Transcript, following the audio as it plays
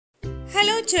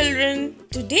Hello children,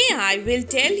 today I will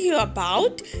tell you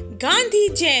about Gandhi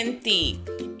Jayanti.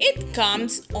 It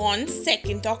comes on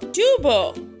 2nd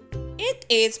October. It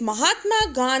is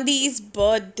Mahatma Gandhi's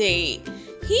birthday.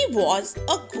 He was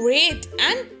a great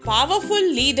and powerful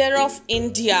leader of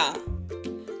India.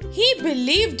 He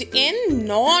believed in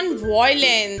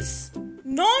non-violence.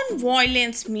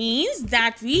 Non-violence means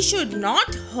that we should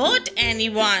not hurt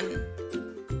anyone.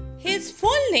 His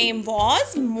full name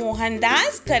was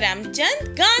Mohandas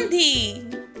Karamchand Gandhi.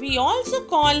 We also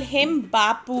call him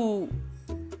Bapu.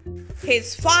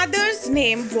 His father's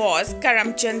name was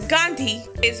Karamchand Gandhi.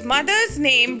 His mother's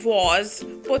name was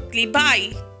Putli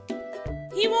Bai.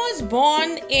 He was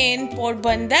born in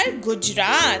Porbandar,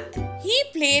 Gujarat. He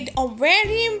played a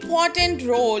very important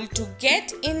role to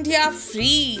get India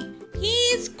free. He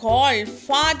is called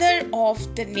Father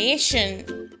of the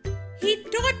Nation. He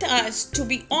taught us to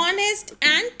be honest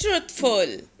and truthful.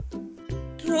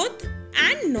 Truth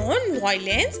and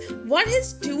non-violence were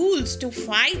his tools to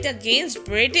fight against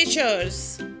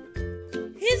Britishers.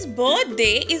 His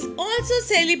birthday is also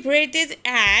celebrated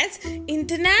as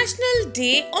International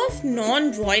Day of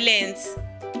Non-Violence.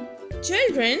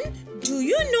 Children, do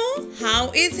you know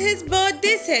how is his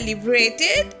birthday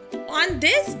celebrated? On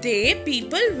this day,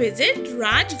 people visit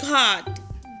Rajghat.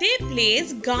 They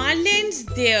place garlands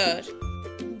there.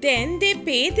 Then they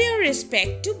pay their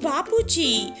respect to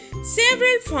Bapuji.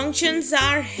 Several functions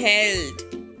are held.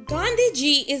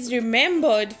 Gandhiji is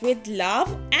remembered with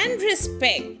love and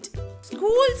respect.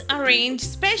 Schools arrange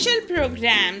special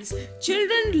programs.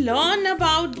 Children learn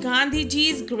about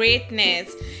Gandhiji's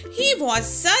greatness. He was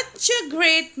such a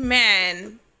great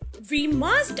man. We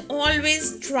must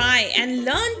always try and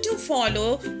learn to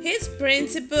follow his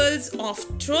principles of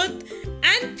truth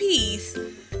and peace.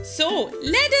 So,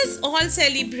 let us all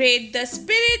celebrate the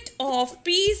spirit of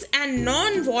peace and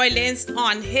non-violence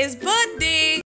on his birthday.